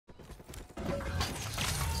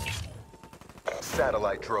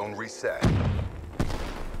Satellite drone reset.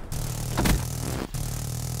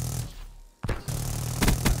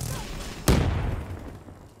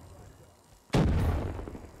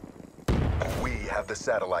 We have the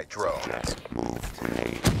satellite drone. Suggest move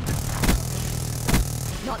grenade.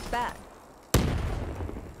 Not bad.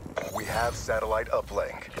 We have satellite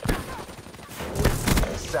uplink.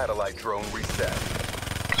 Satellite drone reset.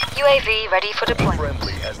 UAV ready for deployment.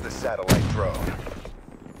 Friendly has the satellite drone.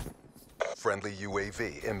 Friendly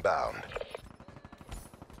UAV inbound.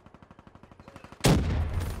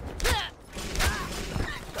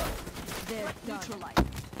 They're neutralized.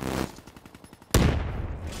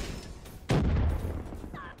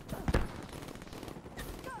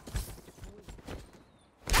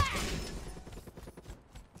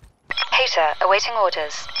 Hater awaiting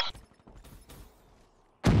orders.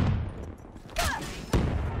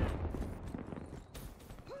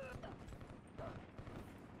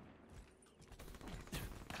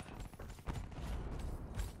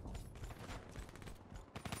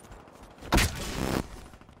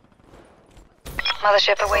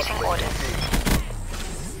 Mothership awaiting orders.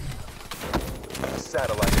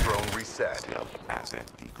 Satellite drone reset. Stealth asset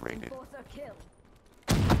degraded.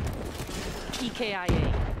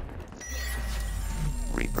 EKIA.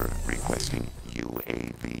 Reaper requesting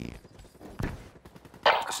UAV.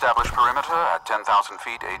 Establish perimeter at 10,000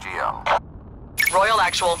 feet AGL. Royal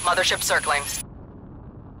Actual, mothership circling.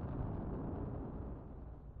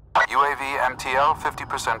 UAV MTL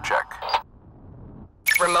 50% check.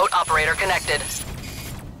 Remote operator connected.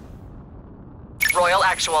 Royal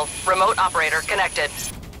Actual, remote operator connected.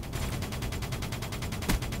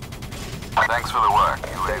 Thanks for the work. They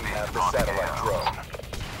UAV have the on satellite AO. drone.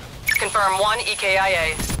 Confirm 1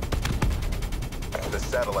 EKIA. The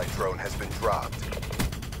satellite drone has been dropped.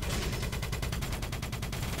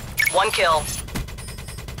 1 kill.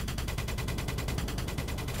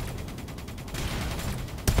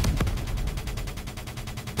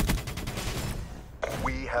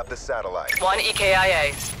 We have the satellite. 1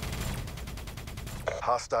 EKIA.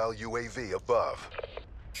 Hostile UAV above.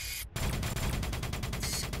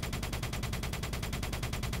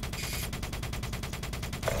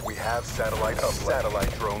 We have satellite up.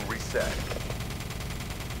 Satellite drone reset.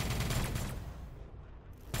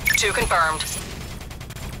 2 confirmed.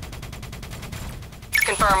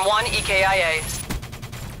 Confirm 1 EKIA.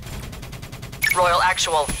 Royal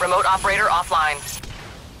Actual, remote operator offline.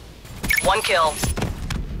 1 kill.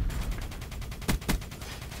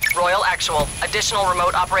 Royal Actual, additional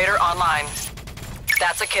remote operator online.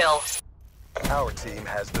 That's a kill. Our team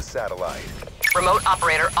has the satellite. Remote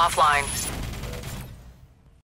operator offline.